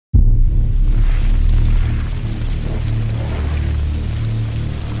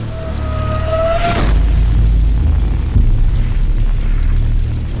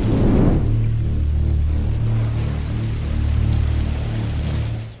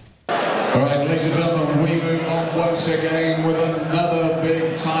Alright, ladies and gentlemen, we move on once again with another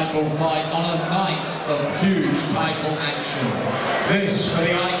big title fight on a night of huge title action. This for the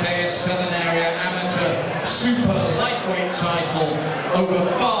IKF Southern Area Amateur Super Lightweight title over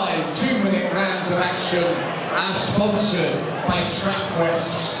 5 2-minute rounds of action as sponsored by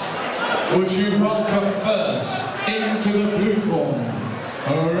Trackwest. Would you welcome first into the blue corner,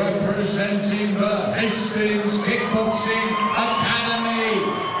 representing the Hastings Kickboxing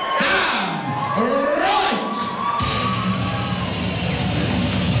Academy, Wright!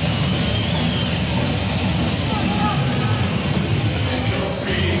 Sick of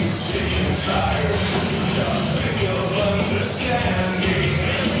being sick and tired, sick of understanding,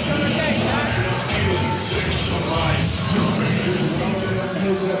 tired of feeling sick to my stomach.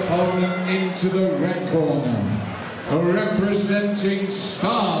 His opponent into the red corner, representing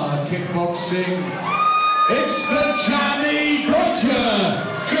Star Kickboxing, it's the Jammy Dodger,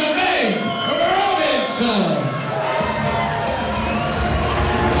 Jermaine Robinson.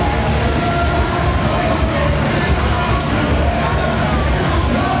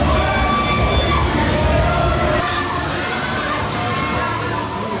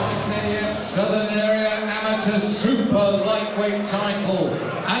 'IKF Southern Area Amateur Super Lightweight title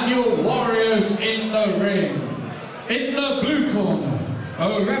and your warriors in the ring. In the blue corner,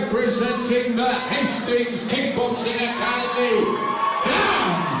 representing the Hastings Kickboxing Academy,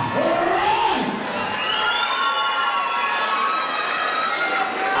 Wright!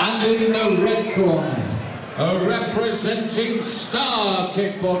 And in the red corner, representing Star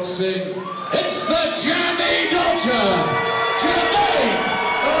Kickboxing, it's the Jammy Dodger, Jermaine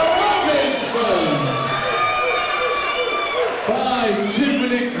Robinson. 5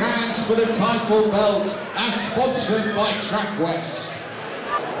 2-minute rounds for the title belt as sponsored by Trackwest.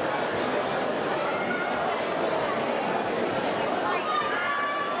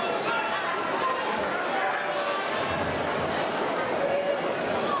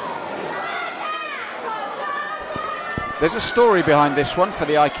 There's a story behind this one for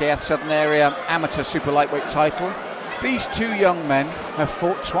the IKF Southern Area Amateur Super Lightweight title. These two young men have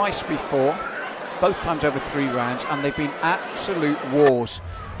fought twice before, both times over 3 rounds, and they've been absolute wars.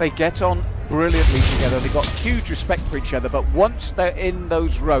 They get on brilliantly together, they've got huge respect for each other, but once they're in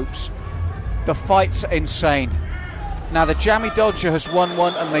those ropes, the fights are insane. Now the Jammy Dodger has won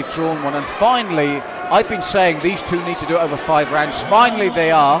one and they've drawn one, and finally, I've been saying these two need to do it over 5 rounds, finally they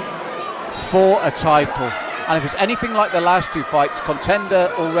are for a title. And if it's anything like the last 2 fights,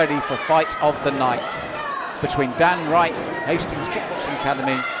 contender already for fight of the night between Dan Wright, Hastings Kickboxing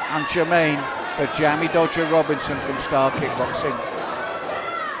Academy, and Jermaine, the Jammy Dodger Robinson from Star Kickboxing.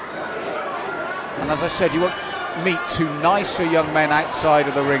 And as I said, you won't meet 2 nicer young men outside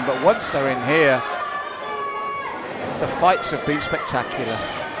of the ring, but once they're in here, the fights have been spectacular.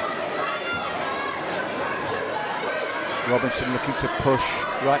 Robinson looking to push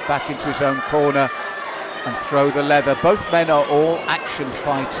right back into his own corner and throw the leather. Both men are all action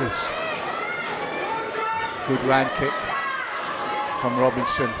fighters. Good round kick from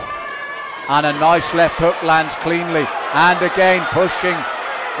Robinson. And a nice left hook lands cleanly. And again pushing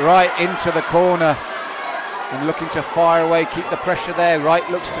right into the corner and looking to fire away, keep the pressure there. Wright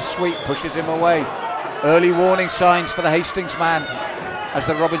looks to sweep, pushes him away. Early warning signs for the Hastings man as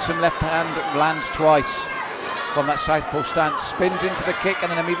the Robinson left hand lands twice from that southpaw stance. Spins into the kick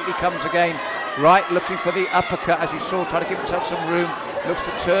and then immediately comes again. Wright looking for the uppercut, as you saw, trying to give himself some room. Looks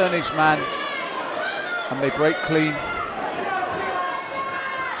to turn his man. And they break clean.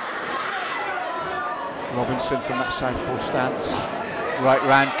 Robinson from that southpaw stance. Right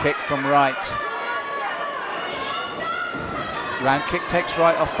round kick from Wright. Round kick takes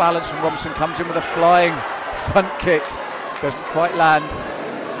Wright off balance and Robinson comes in with a flying front kick. Doesn't quite land.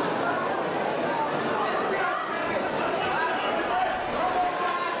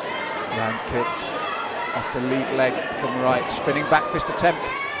 Round kick off the lead leg from Wright. Spinning back fist attempt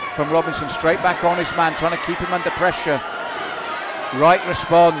from Robinson. Straight back on his man, trying to keep him under pressure. Wright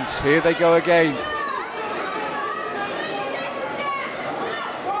responds. Here they go again.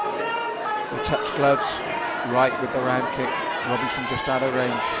 The touch gloves. Wright with the round kick. Robinson just out of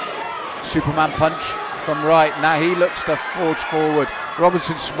range. Superman punch from Wright. Now he looks to forge forward.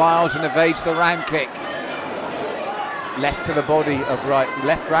 Robinson smiles and evades the round kick. Left to the body of Wright.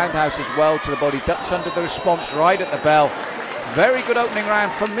 Left roundhouse as well to the body. Ducks under the response right at the bell. Very good opening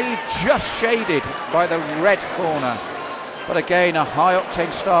round for me, just shaded by the red corner. But again, a high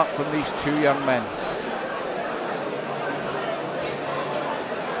octane start from these 2 young men.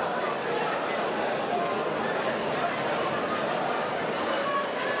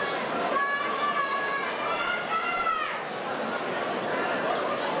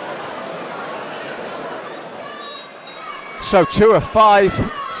 So 2 of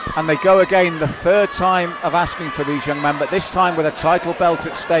 5, and they go again, the third time of asking for these young men, but this time with a title belt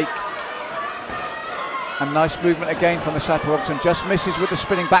at stake. And nice movement again from the Southpaw Robinson, just misses with the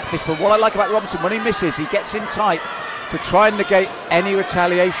spinning back fist. But what I like about Robinson, when he misses, he gets in tight to try and negate any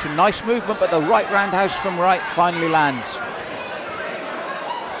retaliation. Nice movement, but the right roundhouse from Wright finally lands.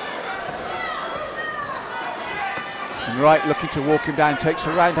 And Wright looking to walk him down, takes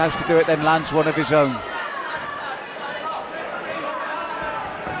a roundhouse to do it, then lands one of his own.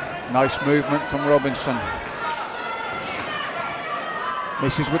 Nice movement from Robinson.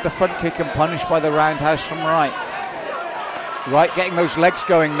 Misses with the front kick and punished by the roundhouse from Wright. Wright getting those legs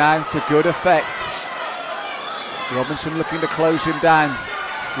going now to good effect. Robinson looking to close him down.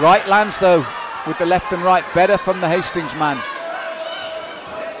 Wright lands though with the left and right, better from the Hastings man.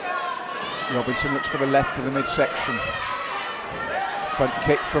 Robinson looks for the left of the midsection. Front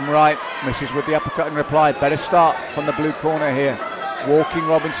kick from Wright, misses with the uppercut in reply. Better start from the blue corner here. Walking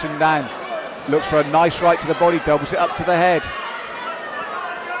Robinson down. Looks for a nice right to the body, doubles it up to the head.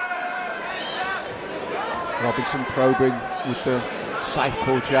 Robinson probing with the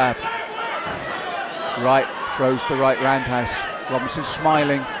southpaw jab. Wright throws the right roundhouse. Robinson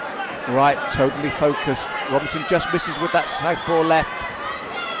smiling. Wright totally focused. Robinson just misses with that southpaw left.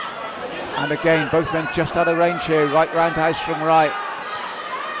 And again, both men just out of range here. Right roundhouse from Wright.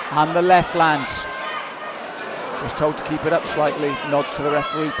 And the left lands. Was told to keep it up slightly. Nods to the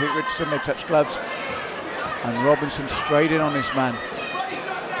referee, Pete Richardson. They touch gloves. And Robinson straight in on this man.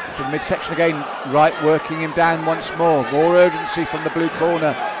 To the midsection again. Wright working him down once more. More urgency from the blue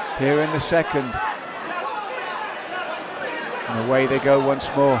corner here in the second. And away they go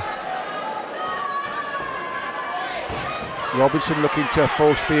once more. Robinson looking to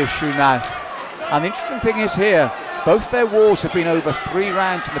force the issue now. And the interesting thing is here, both their wars have been over 3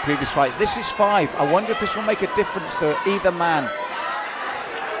 rounds in the previous fight. This is 5. I wonder if this will make a difference to either man.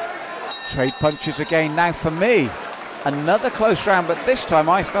 Trade punches again. Now for me, another close round, but this time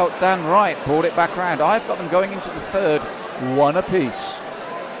I felt Dan Wright brought it back round. I've got them going into the third, 1 apiece.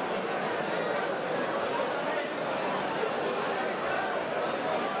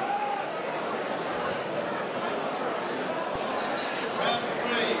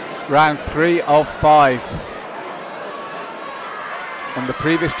 Round 3 of 5. On the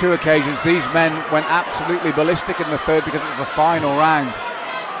previous 2 occasions, these men went absolutely ballistic in the third because it was the final round.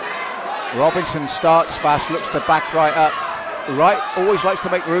 Robinson starts fast, looks to back Wright up. Wright always likes to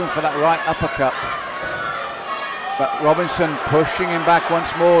make room for that right uppercut. But Robinson pushing him back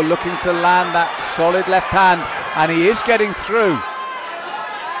once more, looking to land that solid left hand, and he is getting through.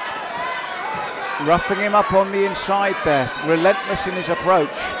 Roughing him up on the inside there, relentless in his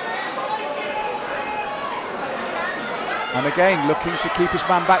approach. And again, looking to keep his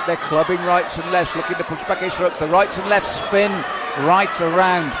man back there, clubbing rights and lefts, looking to push back his ropes. The rights and lefts spin right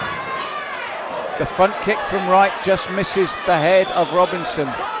around. The front kick from Wright just misses the head of Robinson.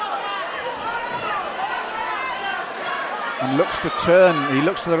 And looks to turn. He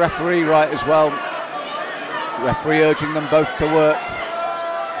looks to the referee, Wright, as well. Referee urging them both to work.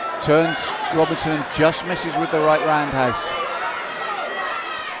 Turns Robinson and just misses with the right roundhouse.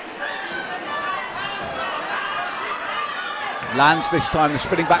 Lands this time, the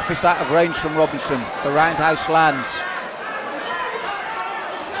spinning back fist out of range from Robinson. The roundhouse lands.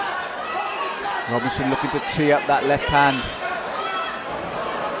 Robinson looking to tee up that left hand.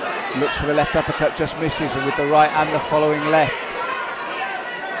 Looks for the left uppercut, just misses, and with the right and the following left.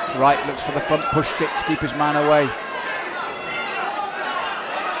 Wright looks for the front push kick to keep his man away.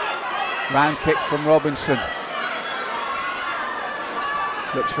 Round kick from Robinson.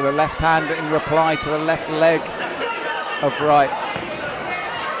 Looks for the left hand in reply to the left leg of Wright.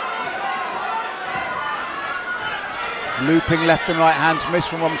 Looping left and right hands miss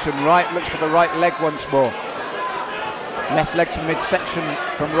from Robinson. Wright looks for the right leg once more. Left leg to the midsection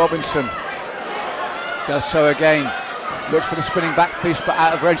from Robinson. Does so again. Looks for the spinning back fist, but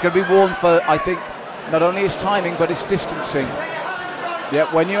out of range. Going to be warned for, I think, not only his timing but his distancing.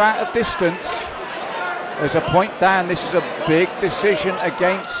 Yet when you're out of distance, there's a point down. This is a big decision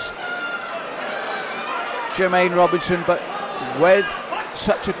against Jermaine Robinson, but with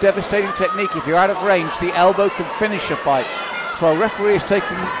such a devastating technique, if you're out of range, the elbow can finish a fight. So our referee is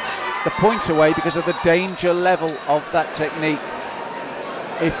taking the point away because of the danger level of that technique.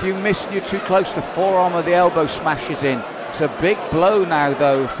 If you miss and you're too close, the forearm or the elbow smashes in. It's a big blow now,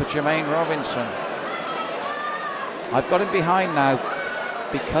 though, for Jermaine Robinson. I've got him behind now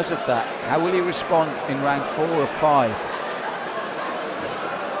because of that. How will he respond in round 4 of 5?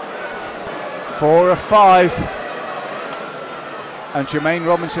 4 of 5. And Jermaine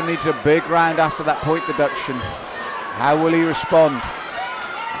Robinson needs a big round after that point deduction. How will he respond?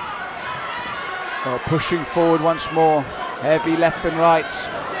 Oh, pushing forward once more. Heavy left and right.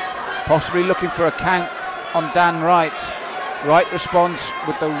 Possibly looking for a count on Dan Wright. Wright responds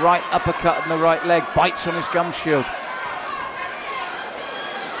with the right uppercut and the right leg. Bites on his gum shield.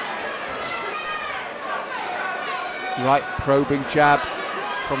 Right probing jab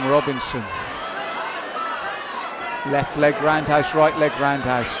from Robinson. Left leg roundhouse, right leg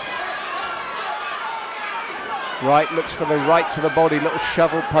roundhouse. Wright looks for the right to the body, little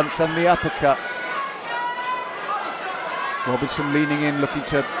shovel punch, then the uppercut. Robinson leaning in, looking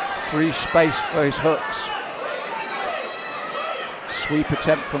to free space for his hooks. Sweep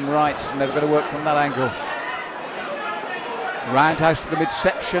attempt from Wright, it's never going to work from that angle. Roundhouse to the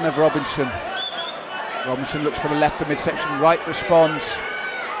midsection of Robinson. Robinson looks for the left of midsection, Wright responds.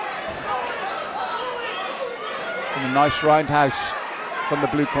 And a nice roundhouse from the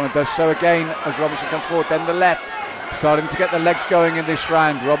blue corner, does so again as Robinson comes forward, then the left. Starting to get the legs going in this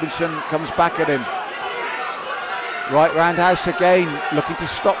round. Robinson comes back at him. Right roundhouse again, looking to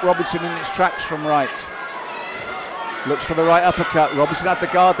stop Robinson in his tracks from Wright. Looks for the right uppercut. Robinson had the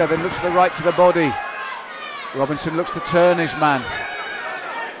guard there, then looks to the right to the body. Robinson looks to turn his man.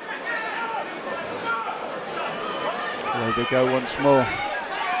 There they go once more.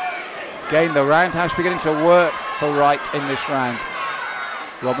 Again, the roundhouse beginning to work for Wright in this round.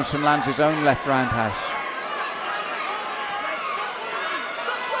 Robinson lands his own left roundhouse.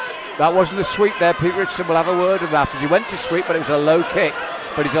 That wasn't a sweep there. Pete Richardson will have a word with after. He went to sweep, but it was a low kick.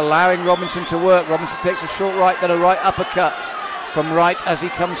 But he's allowing Robinson to work. Robinson takes a short right, then a right uppercut from Wright as he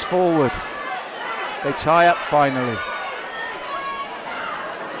comes forward. They tie up finally.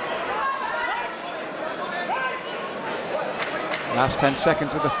 Last 10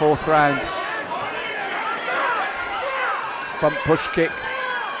 seconds of the fourth round. Front push kick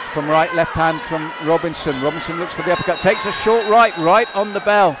from Wright, left hand from Robinson. Robinson looks for the uppercut, takes a short right, right on the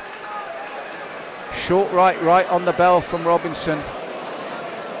bell. Short right, right on the bell from Robinson.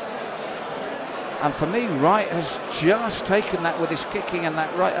 And for me, Wright has just taken that with his kicking and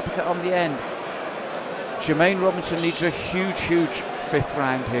that right uppercut on the end. Jermaine Robinson needs a huge, huge fifth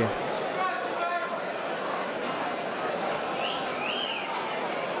round here.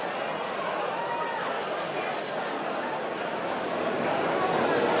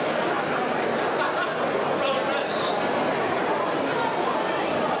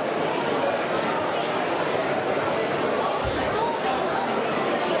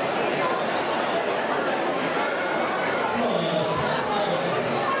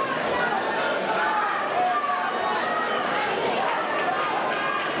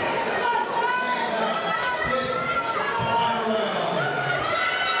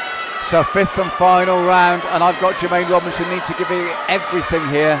 So fifth and final round, and I've got Jermaine Robinson need to give it everything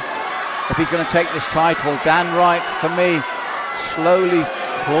here if he's going to take this title. Dan Wright, for me, slowly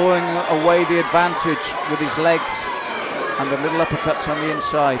clawing away the advantage with his legs and the little uppercuts on the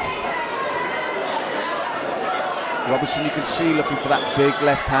inside. Robinson, you can see, looking for that big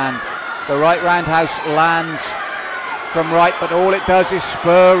left hand. The right roundhouse lands from Wright, but all it does is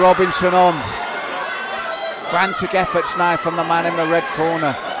spur Robinson on. Frantic efforts now from the man in the red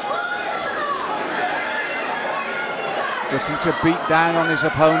corner. Looking to beat down on his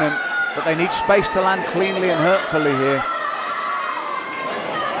opponent, but they need space to land cleanly and hurtfully here.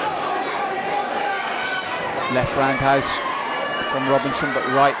 Left roundhouse from Robinson, but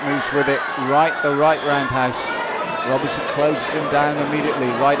Wright moves with it. Wright, the right roundhouse. Robinson closes him down immediately.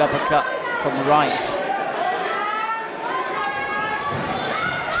 Right uppercut from Wright.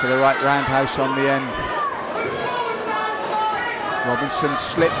 For the right roundhouse on the end. Robinson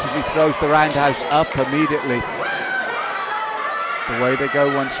slips as he throws the roundhouse up immediately. Away they go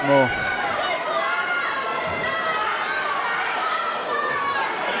once more.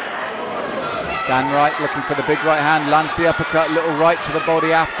 Dan Wright looking for the big right hand, lands the uppercut, little right to the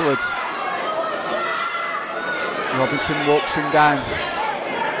body afterwards. Robinson walks him down.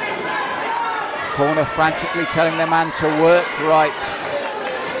 Corner frantically telling their man to work Wright.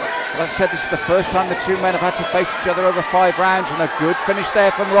 As I said, this is the first time the two men have had to face each other over 5 rounds, and a good finish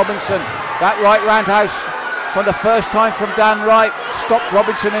there from Robinson. That right roundhouse for the first time from Dan Wright stopped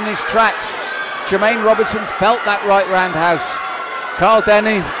Robinson in his tracks. Jermaine Robinson felt that right roundhouse. Carl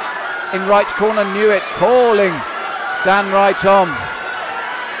Denny in Wright's corner knew it, calling Dan Wright on.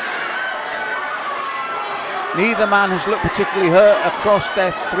 Neither man has looked particularly hurt across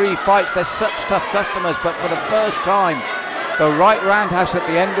their 3 fights. They're such tough customers, but for the first time, the right roundhouse at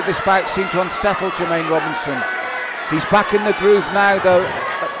the end of this bout seemed to unsettle Jermaine Robinson. He's back in the groove now though.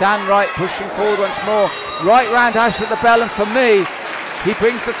 Dan Wright pushing forward once more. Right roundhouse at the bell, and for me, he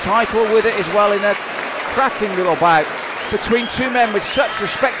brings the title with it as well in a cracking little bout between two men with such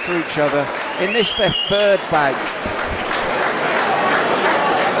respect for each other in this, their third bout.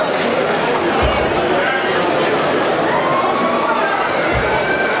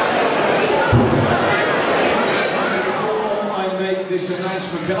 Before I make this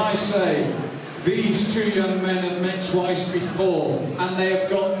announcement, can I say these two young men have met twice before and they have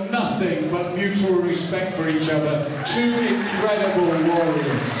got nothing but mutual respect for each other. Two incredible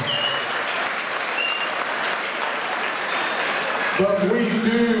warriors. But we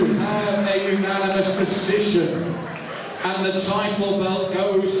do have a unanimous decision, and the title belt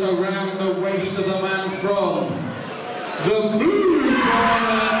goes around the waist of the man from the blue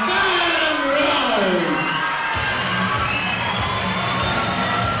corner.